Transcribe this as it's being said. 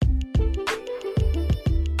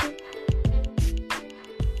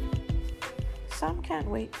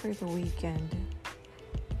can't wait for the weekend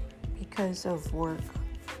because of work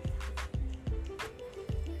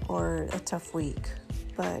or a tough week.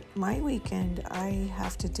 But my weekend, I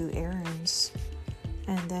have to do errands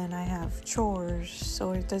and then I have chores,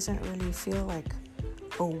 so it doesn't really feel like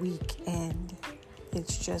a weekend.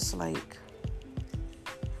 It's just like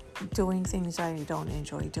doing things I don't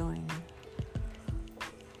enjoy doing.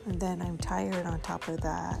 And then I'm tired on top of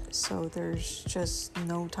that, so there's just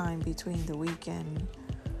no time between the weekend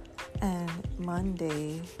and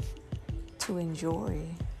Monday to enjoy,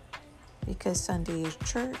 because Sunday is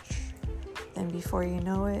church. Then before you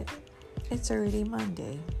know it, it's already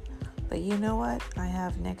Monday. But you know what? I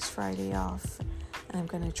have next Friday off, and I'm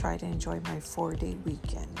going to try to enjoy my 4-day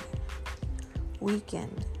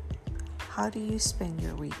weekend. How do you spend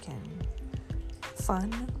your weekend?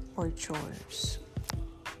 Fun or chores?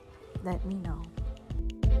 Let me know.